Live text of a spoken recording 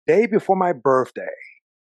day before my birthday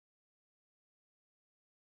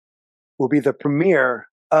will be the premiere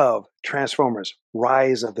of Transformers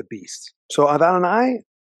Rise of the Beast. So Adan and I,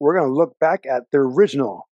 we're going to look back at the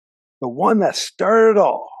original, the one that started it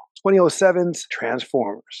all, 2007's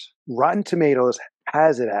Transformers. Rotten Tomatoes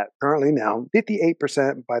has it at, currently now,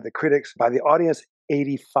 58% by the critics, by the audience,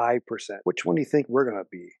 85%. Which one do you think we're going to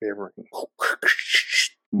be favoring?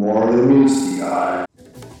 More than me, guy.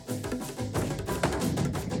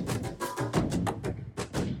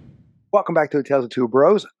 Welcome back to the Tales of Two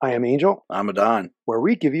Bros. I am Angel. I'm Adon. Where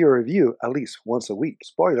we give you a review at least once a week.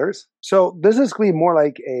 Spoilers. So this is going to be more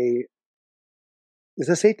like is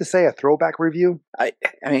it safe to say a throwback review? I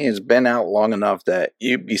mean, it's been out long enough that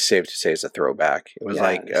you'd be safe to say it's a throwback. It was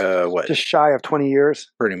what? Just shy of 20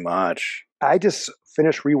 years. Pretty much. I just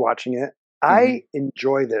finished rewatching it. I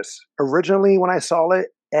enjoy this. Originally when I saw it,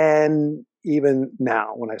 and even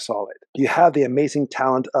now when I saw it. You have the amazing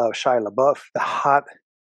talent of Shia LaBeouf, the hot,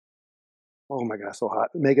 oh my God, so hot,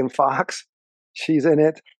 Megan Fox. She's in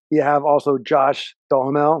it. You have also Josh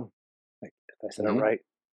Duhamel, if I said it right.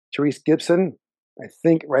 Therese Gibson, I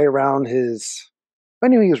think right around I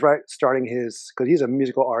knew he was starting his, because he's a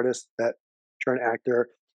musical artist that turned actor.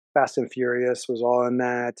 Fast and Furious was all in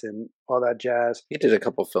that and all that jazz. He did a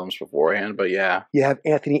couple films beforehand, but yeah. You have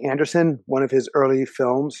Anthony Anderson, one of his early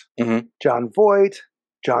films. John Voight,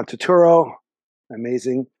 John Turturro,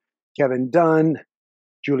 amazing. Kevin Dunn,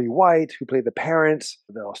 Julie White, who played the parents,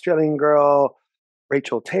 the Australian girl,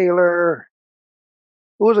 Rachel Taylor.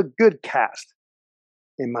 It was a good cast,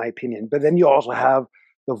 in my opinion. But then you also have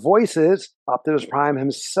the voices, Optimus Prime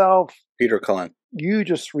himself. Peter Cullen. You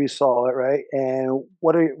just resaw it, right? And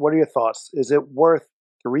what are your thoughts? Is it worth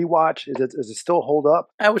the rewatch? Does it still hold up?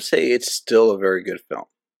 I would say it's still a very good film.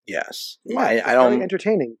 Yes. Yeah, I don't. Very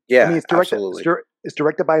entertaining. Yeah, I mean, absolutely. It's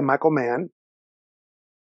directed by Michael Mann.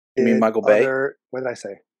 You mean Michael Bay? What did I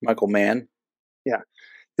say? Michael Mann? Yeah.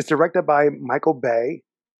 It's directed by Michael Bay.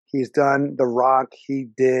 He's done The Rock. He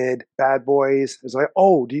did Bad Boys. It's like,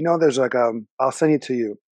 oh, do you know there's like I'll send it to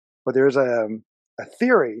you, but there's a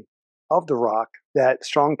theory of The Rock that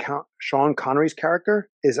Sean Connery's character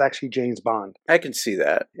is actually James Bond. I can see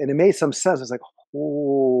that. And it made some sense. It's like,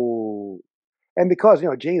 oh. And because,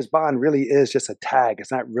 James Bond really is just a tag.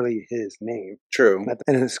 It's not really his name. True.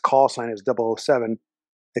 And his call sign is 007.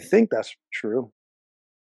 I think that's true.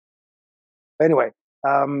 Anyway,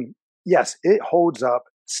 yes, it holds up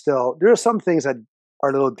still. There are some things that are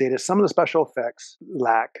a little dated. Some of the special effects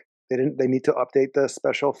lack. They need to update the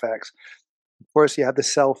special effects. Of course, you have the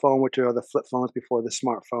cell phone, which are the flip phones before the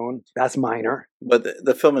smartphone. That's minor. But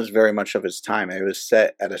the film is very much of its time. It was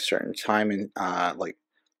set at a certain time in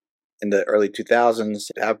the early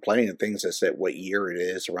 2000s. I have plenty of things that said what year it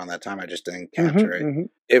is around that time. I just didn't capture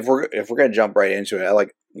it. If we're gonna jump right into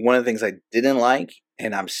it, one of the things I didn't like,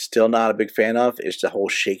 and I'm still not a big fan of, is the whole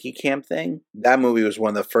shaky cam thing. That movie was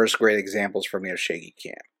one of the first great examples for me of shaky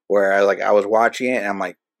cam, where I was watching it and I'm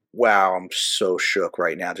like, wow, I'm so shook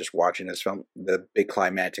right now just watching this film. The big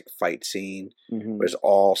climactic fight scene was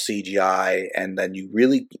all CGI, and then you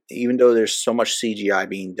really, even though there's so much CGI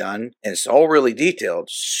being done, and it's all really detailed,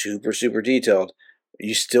 super, super detailed,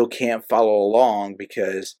 you still can't follow along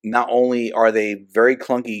because not only are they very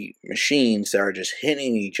clunky machines that are just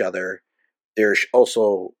hitting each other, they're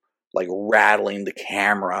also rattling the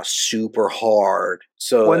camera super hard.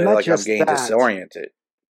 So I'm getting disoriented.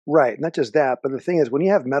 Right, not just that, but the thing is, when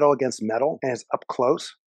you have metal against metal and it's up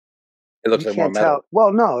close, it looks like more metal.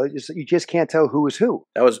 Well, no, you just can't tell who is who.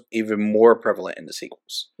 That was even more prevalent in the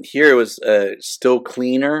sequels. Here it was still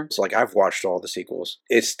cleaner. It's I've watched all the sequels.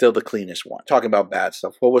 It's still the cleanest one. Talking about bad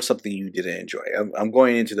stuff, what was something you didn't enjoy? I'm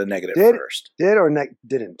going into the negative first. Did or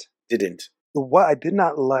didn't? Didn't. What I did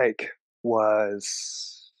not like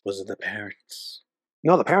was it the parents?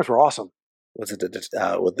 No, the parents were awesome. Was it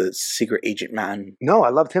with the secret agent man? No, I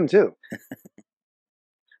loved him too.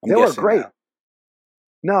 They were great.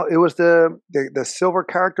 No, it was the silver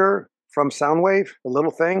character from Soundwave, the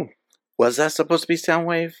little thing. Was that supposed to be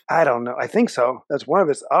Soundwave? I don't know. I think so. That's one of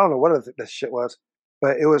his. I don't know what the shit was,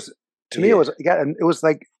 but it was me. It was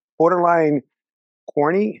like borderline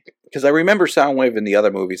corny. Because I remember Soundwave in the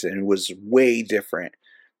other movies, and it was way different.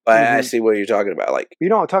 But I see what you're talking about. You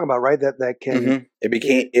know what I'm talking about, right? That can.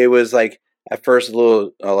 It was at first a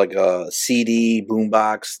little like a CD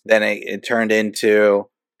boombox. Then it turned into.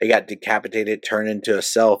 It got decapitated, turned into a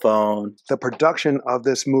cell phone. The production of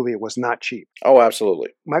this movie was not cheap. Oh, absolutely.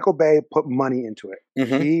 Michael Bay put money into it.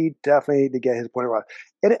 He definitely did get his point across.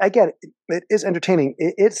 And again, it is entertaining.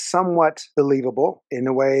 It's somewhat believable in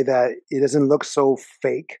a way that it doesn't look so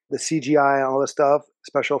fake. The CGI and all this stuff,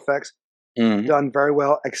 special effects, done very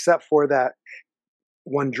well, except for that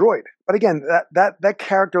one droid. But again, that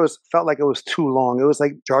character felt like it was too long. It was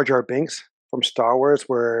like Jar Jar Binks from Star Wars,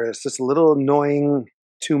 where it's just a little annoying,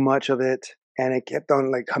 too much of it, and it kept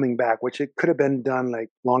on like coming back, which it could have been done like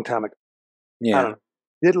long time ago. I don't know.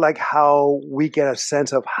 Did like how we get a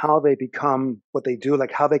sense of how they become what they do,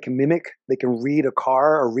 like how they can mimic, they can read a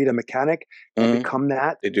car or read a mechanic and become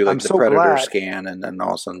that. They do like the Predator scan and then all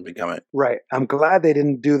of a sudden become it. Right. I'm glad they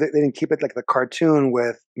didn't do that. They didn't keep it like the cartoon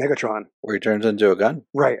with Megatron, where he turns into a gun.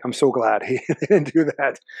 Right. I'm so glad they didn't do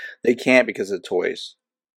that. They can't because of toys.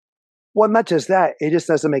 Well, not just that. It just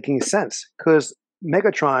doesn't make any sense because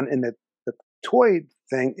Megatron in the toy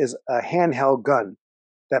thing is a handheld gun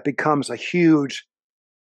that becomes a huge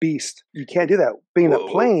beast. You can't do that. Being a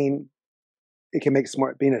plane, it can make it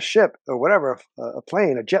more. Being a ship or whatever, a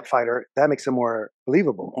plane, a jet fighter, that makes it more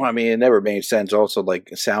believable. Well, I mean, it never made sense. Also, like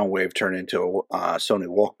Soundwave turned into a Sony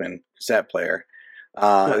Walkman cassette player,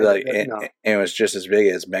 and it was just as big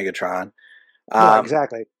as Megatron. No,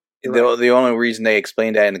 exactly. The only reason they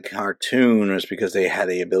explained that in the cartoon was because they had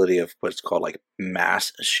the ability of what's called like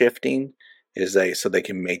mass shifting, so they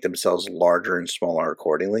can make themselves larger and smaller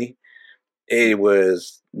accordingly. It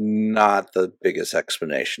was not the biggest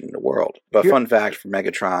explanation in the world. But fun fact for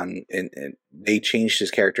Megatron, they changed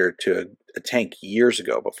his character to a tank years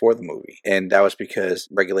ago before the movie. And that was because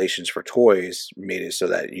regulations for toys made it so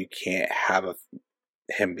that you can't have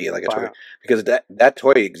him be like a toy. Because that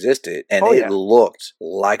toy existed and it looked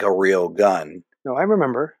like a real gun. No, I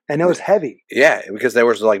remember. And it was heavy. Yeah, because there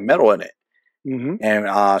was like metal in it. Mm-hmm.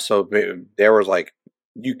 And so there was like,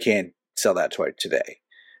 you can't sell that toy today.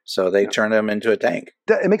 So they turned him into a tank.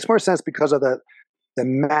 It makes more sense because of the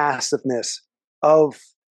massiveness of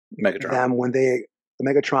Megatron. Them when the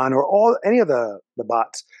Megatron or any of the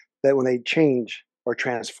bots, that when they change or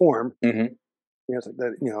transform, it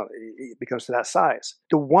becomes to that size.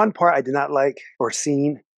 The one part I did not like or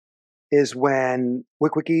seen is when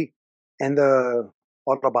Wiki and the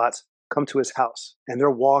Autobots come to his house and they're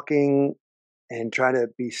walking and trying to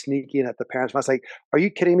be sneaky and at the parents' house. Like, are you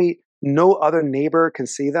kidding me? No other neighbor can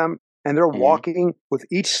see them, and they're walking. With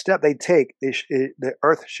each step they take, the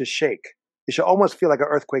earth should shake. It should almost feel like an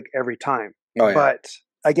earthquake every time. Oh, yeah. But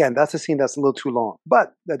again, that's a scene that's a little too long.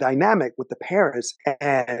 But the dynamic with the parents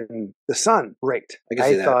and the son, great.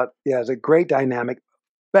 I thought, it was a great dynamic.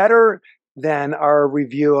 Better than our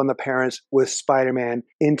review on the parents with Spider-Man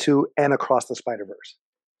Into and Across the Spider-Verse.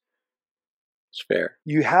 It's fair.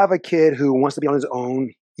 You have a kid who wants to be on his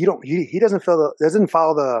own. He doesn't follow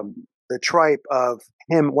the tripe of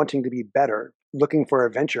him wanting to be better, looking for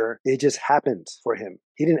adventure. It just happens for him.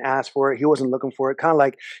 He didn't ask for it. He wasn't looking for it. Kind of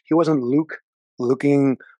like he wasn't Luke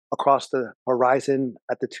looking across the horizon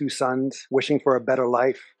at the two suns, wishing for a better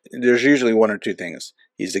life. There's usually one or two things.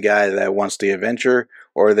 He's the guy that wants the adventure,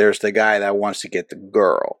 or there's the guy that wants to get the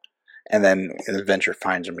girl. And then the adventure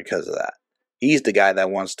finds him because of that. He's the guy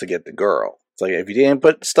that wants to get the girl. It's like, if you didn't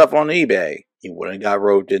put stuff on eBay, you wouldn't have got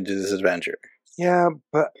roped into this adventure. Yeah,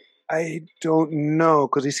 but I don't know,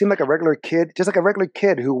 because he seemed like a regular kid, just like a regular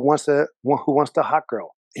kid who wants the hot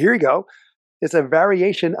girl. Here you go. It's a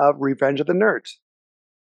variation of Revenge of the Nerds.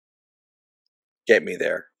 Get me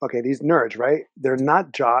there. Okay, these nerds, right? They're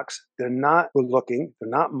not jocks. They're not good looking. They're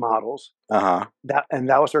not models. Uh-huh. That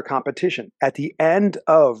was their competition. At the end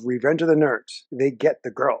of Revenge of the Nerds, they get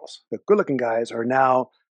the girls. The good looking guys are now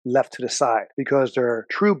left to the side because their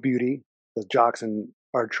true beauty, the jocks,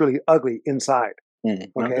 are truly ugly inside.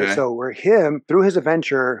 Okay, so we're him through his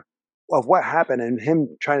adventure of what happened and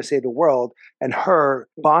him trying to save the world and her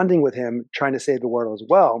bonding with him trying to save the world as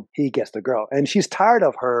well. He gets the girl and she's tired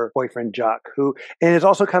of her boyfriend Jock, and it's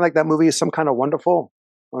also kind of like that movie Some Kind of Wonderful.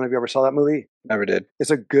 I don't know if you ever saw that movie. Never did.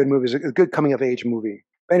 It's a good movie. It's a good coming of age movie.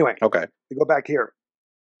 But anyway, okay, we go back here.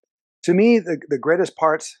 To me, the greatest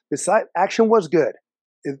parts, besides action, was good.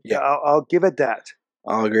 I'll give it that.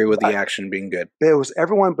 I'll agree with the action being good. It was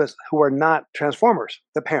everyone but who are not Transformers,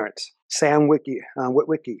 the parents. Sam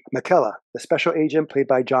Witwicky, McKellar, the special agent played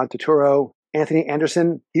by John Turturro. Anthony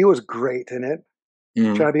Anderson, he was great in it.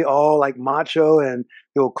 Trying to be all like macho and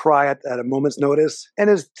he'll cry at a moment's notice. And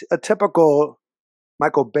it's a typical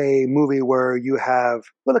Michael Bay movie where you have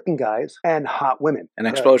good-looking guys and hot women. And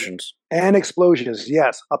explosions. And explosions,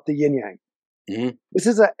 yes, up the yin-yang. Mm-hmm. This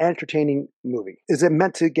is an entertaining movie. Is it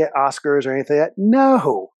meant to get Oscars or anything like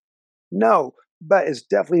that? No. But it's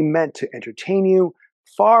definitely meant to entertain you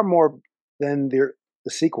far more than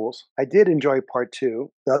the sequels. I did enjoy part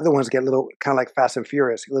 2. The other ones get a little kind of like Fast and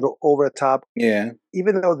Furious, a little over the top. Yeah.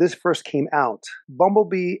 Even though this first came out,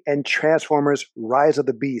 Bumblebee and Transformers Rise of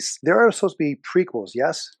the Beast, there are supposed to be prequels,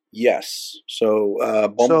 yes? Yes. So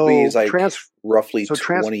Bumblebee is like roughly so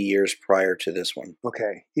 20 years prior to this one.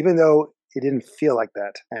 Okay. Even though it didn't feel like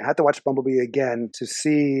that. I had to watch Bumblebee again to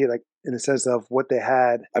see, like, in the sense of what they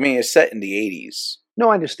had. I mean, it's set in the 80s. No,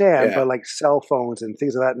 I understand, but like cell phones and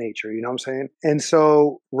things of that nature, you know what I'm saying? And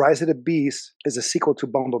so Rise of the Beast is a sequel to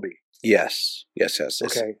Bumblebee. Yes.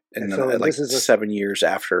 Okay. And so like this is 7 years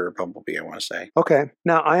after Bumblebee, I want to say. Okay.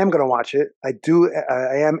 Now, I am going to watch it. I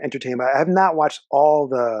am entertained by it. I have not watched all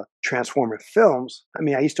the Transformer films. I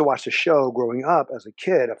mean, I used to watch the show growing up as a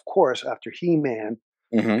kid, of course, after He-Man.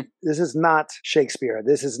 Mm-hmm. This is not Shakespeare.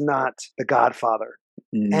 This is not The Godfather.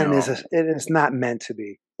 No. And it is not meant to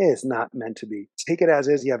be. It is not meant to be. Take it as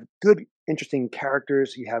is. You have good, interesting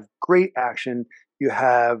characters. You have great action. You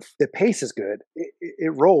have the pace is good.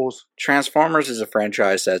 It rolls. Transformers is a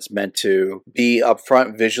franchise that's meant to be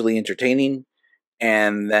upfront visually entertaining,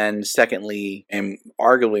 and then secondly, and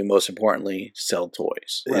arguably most importantly, sell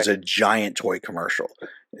toys. Right. It's a giant toy commercial.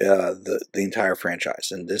 The entire franchise,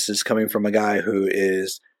 and this is coming from a guy who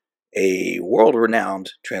is a world-renowned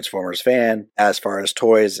Transformers fan as far as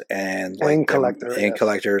toys and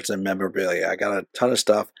collectors and memorabilia. I got a ton of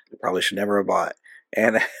stuff I probably should never have bought,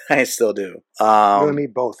 and I still do. You and me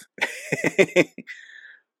both.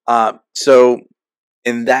 So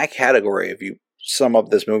in that category, if you sum up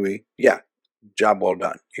this movie, job well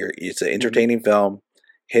done. It's an entertaining film.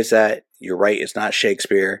 Hits that. You're right. It's not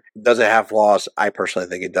Shakespeare. Does it have flaws? I personally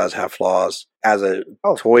think it does have flaws. As a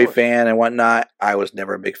toy fan and whatnot, I was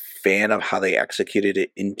never a big fan of how they executed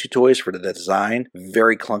it into toys for the design.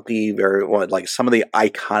 Very clunky. Like some of the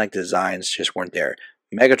iconic designs just weren't there.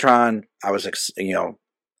 Megatron,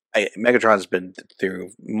 Megatron's been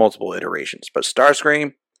through multiple iterations, but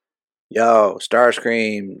Starscream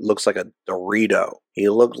looks like a Dorito. He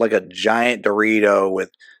looked like a giant Dorito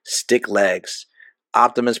with stick legs.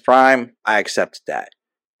 Optimus Prime, I accepted that.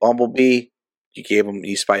 Bumblebee,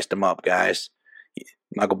 you spiced him up, guys.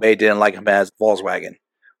 Michael Bay didn't like him as Volkswagen.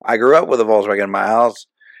 I grew up with a Volkswagen in my house.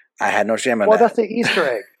 I had no shame in that. Well, that's the Easter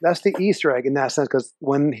egg. That's the Easter egg in that sense, because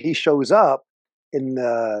when he shows up in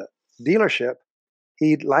the dealership,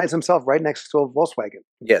 he lines himself right next to a Volkswagen.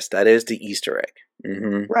 Yes, that is the Easter egg.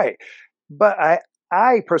 Mm-hmm. Right. But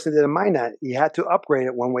I personally didn't mind that. He had to upgrade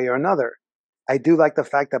it one way or another. I do like the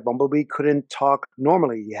fact that Bumblebee couldn't talk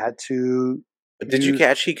normally. He had to... But did you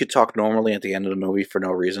catch he could talk normally at the end of the movie for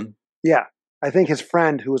no reason? Yeah. I think his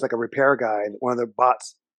friend, who was like a repair guy, one of the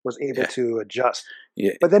bots, was able to adjust.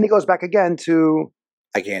 Yeah. But then he goes back again to...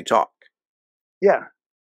 I can't talk. Yeah.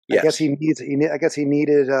 Yes. I guess he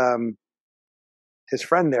needed his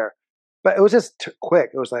friend there. But it was just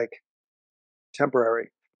quick. It was like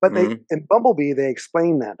temporary. But in Bumblebee, they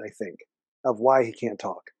explain that, I think, of why he can't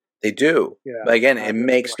talk. They do. Yeah. But again, it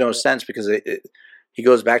makes no sense because he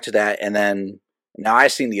goes back to that. And then now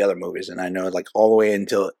I've seen the other movies and I know like all the way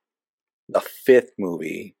until the 5th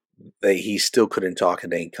movie that he still couldn't talk.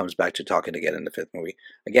 And then he comes back to talking again in the 5th movie.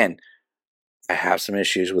 Again, I have some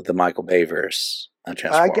issues with the Michael Bay verse on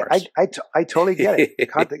Transformers. I totally get it.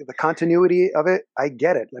 The continuity of it, I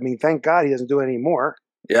get it. I mean, thank God he doesn't do it anymore.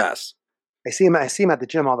 Yes. I see him at the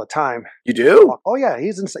gym all the time. You do? Oh yeah,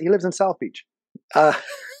 he lives in South Beach.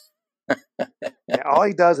 All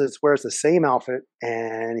he does is wears the same outfit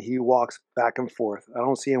and he walks back and forth. I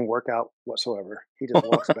don't see him work out whatsoever. He just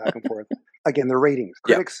walks back and forth. Again, the ratings.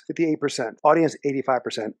 Critics, 58%. Audience,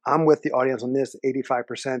 85%. I'm with the audience on this,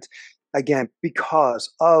 85%. Again,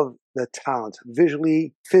 because of the talent,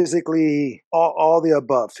 visually, physically, all the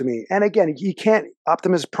above to me. And again, you can't,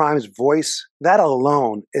 Optimus Prime's voice, that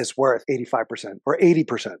alone is worth 85% or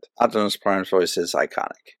 80%. Optimus Prime's voice is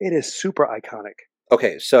iconic. It is super iconic.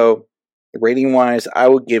 Okay, so rating wise, I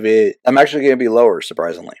would give it, I'm actually going to be lower,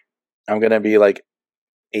 surprisingly. I'm going to be like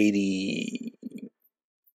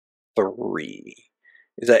 83.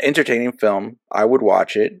 It's an entertaining film. I would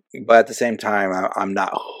watch it, but at the same time, I'm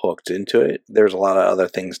not hooked into it. There's a lot of other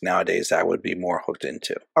things nowadays that I would be more hooked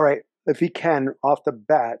into. All right. If you can, off the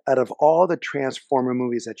bat, out of all the Transformer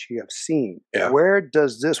movies that you have seen, where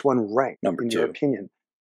does this one rank Number 2. Your opinion?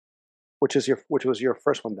 Which was your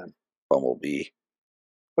first one then? Bumblebee.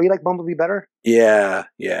 Oh, you like Bumblebee better? Yeah.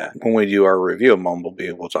 When we do our review of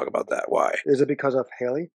Bumblebee, we'll talk about that. Why? Is it because of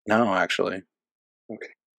Haley? No, actually.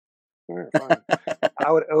 Okay. All right, fine.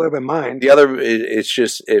 it would have been mine. The other, it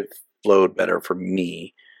flowed better for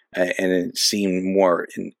me, and it seemed more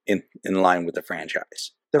in line with the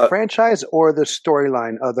franchise. The franchise or the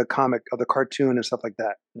storyline of the comic, of the cartoon and stuff like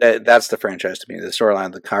that? That's the franchise to me. The storyline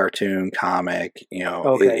of the cartoon, comic,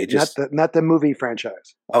 Okay, it just... not the movie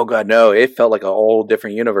franchise. Oh, God, no. It felt like a whole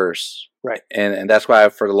different universe. Right. And that's why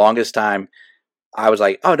for the longest time, I was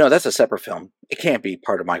like, oh, no, that's a separate film. It can't be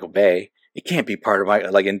part of Michael Bay. It can't be part of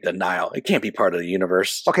like in denial. It can't be part of the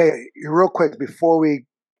universe. Okay, real quick before we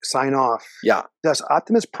sign off. Yeah. Does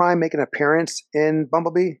Optimus Prime make an appearance in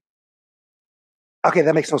Bumblebee? Okay,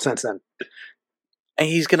 that makes no sense then. And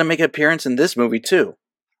he's going to make an appearance in this movie too.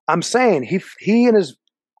 I'm saying he and his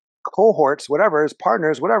cohorts, whatever, his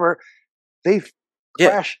partners, whatever, they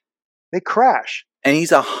crash. They crash. And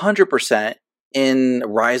he's 100% in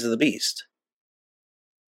Rise of the Beast.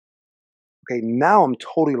 Okay, now I'm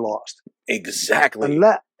totally lost. Exactly.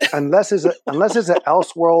 Unless it's an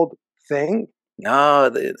Elseworld thing. No,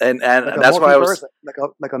 and like that's why I was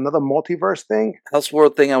like another multiverse thing.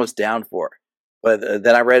 Elseworld thing I was down for, but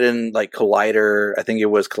then I read in like Collider. I think it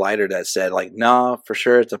was Collider that said like, no, for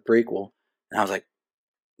sure it's a prequel, and I was like,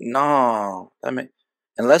 no,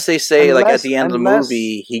 unless they say like at the end of the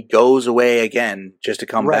movie he goes away again just to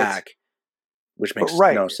come back, which makes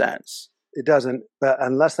no sense. It doesn't. But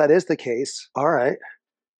unless that is the case, all right.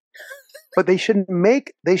 But they should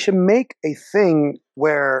make a thing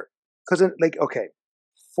where, because like, okay,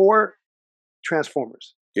 for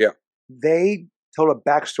Transformers, they told a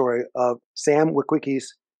backstory of Sam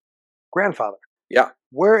Witwicky's grandfather. Yeah.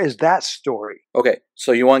 Where is that story? Okay,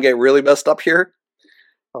 so you want to get really messed up here?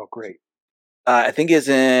 Oh, great. I think it's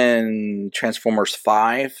in Transformers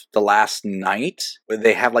 5, The Last Night, where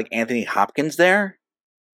they have like Anthony Hopkins there.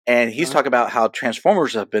 And he's talking about how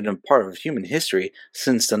Transformers have been a part of human history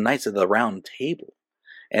since the Knights of the Round Table.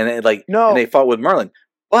 And and they fought with Merlin.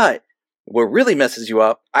 But what really messes you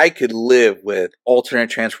up, I could live with alternate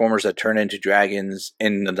Transformers that turn into dragons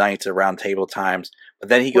in the Knights of the Round Table times. But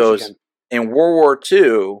then he goes, in World War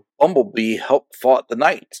II, Bumblebee helped fought the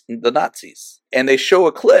Nazis. And they show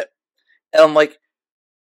a clip. And I'm like,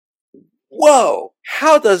 whoa,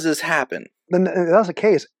 how does this happen? Then if that's the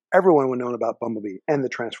case, everyone would know about Bumblebee and the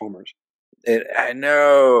Transformers. I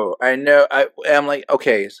know. I'm like,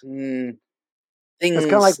 okay, things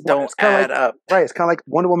don't add up. Right, it's kind of like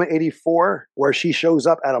Wonder Woman 84, where she shows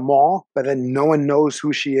up at a mall, but then no one knows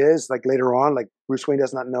who she is. Like later on, like Bruce Wayne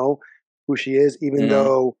does not know who she is, even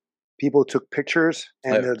though people took pictures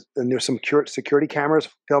and there's some security cameras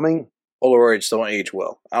filming. Polaroids don't age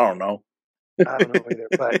well. I don't know. I don't know either.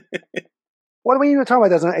 But what are we even talking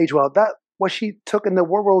about? Doesn't age well. That what she took in the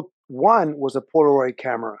World War I was a Polaroid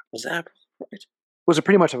camera. Was that Polaroid? It was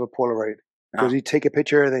pretty much of a Polaroid because you take a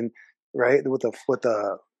picture and then with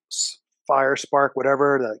the fire spark,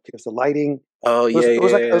 whatever, that gives the lighting. Oh yeah, it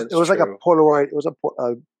was like a Polaroid. It was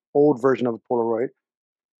a old version of a Polaroid.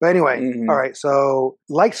 But anyway, all right. So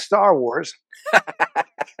like Star Wars,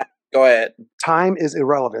 go ahead. Time is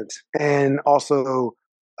irrelevant, and also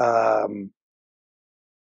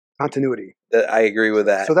continuity. I agree with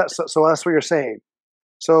that. So that's what you're saying.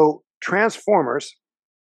 So Transformers,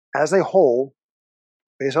 as a whole,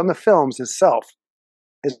 based on the films itself,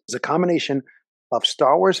 is a combination of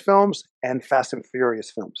Star Wars films and Fast and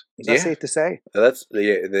Furious films. Is that safe to say? That's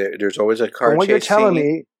there's always a car From what chase you're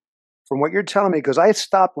telling me, because I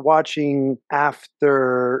stopped watching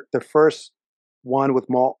after the first one with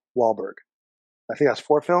Wahlberg. I think that's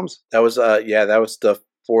 4 films. That was that was the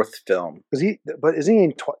 4th film. Is he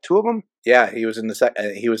in 2 of them? Yeah, he was in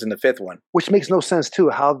the he was in the 5th one. Which makes no sense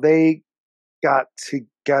too. How they got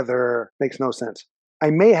together makes no sense.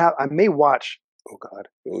 I may watch. Oh God!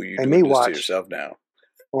 Oh, you doing this to yourself now?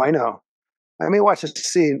 Oh, I know. I may watch this to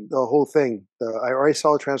see the whole thing. I already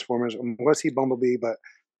saw Transformers. I'm going to see Bumblebee, but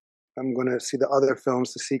I'm going to see the other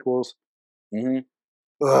films, the sequels. Mm-hmm.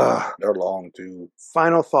 Ugh. They're long too.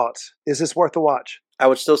 Final thoughts. Is this worth a watch? I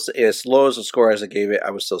would still say, as low as the score as I gave it, I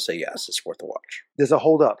would still say yes, it's worth a watch. Does it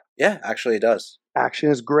hold up? Yeah, actually it does. Action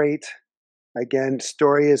is great. Again,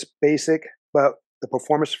 story is basic, but the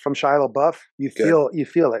performance from Shia LaBeouf, you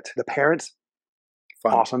feel it. The parents,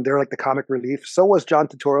 awesome. They're like the comic relief. So was John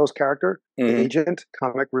Turturro's character, the agent,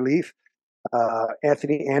 comic relief.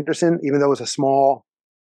 Anthony Anderson, even though it was a small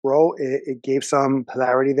role, it gave some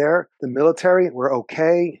hilarity there. The military were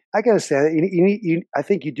okay. I can understand it. I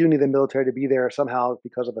think you do need the military to be there somehow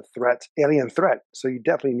because of a alien threat. So you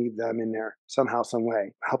definitely need them in there somehow, some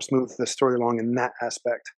way. Helps move the story along in that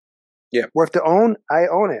aspect. Yeah. Worth to own? I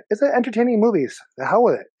own it. It's an entertaining movie. The hell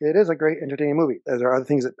with it. It is a great entertaining movie. Are there other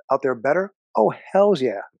things out there better? Oh, hells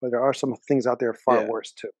yeah. But there are some things out there far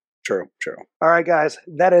worse too. True. All right, guys.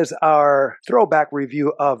 That is our throwback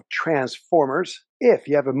review of Transformers. If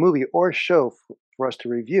you have a movie or show for us to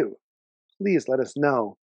review, please let us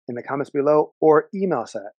know in the comments below or email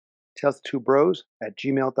us at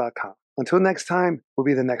tales2bros@gmail.com. Until next time, will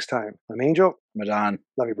be the next time. I'm Angel. Madon.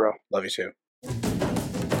 Love you, bro. Love you too.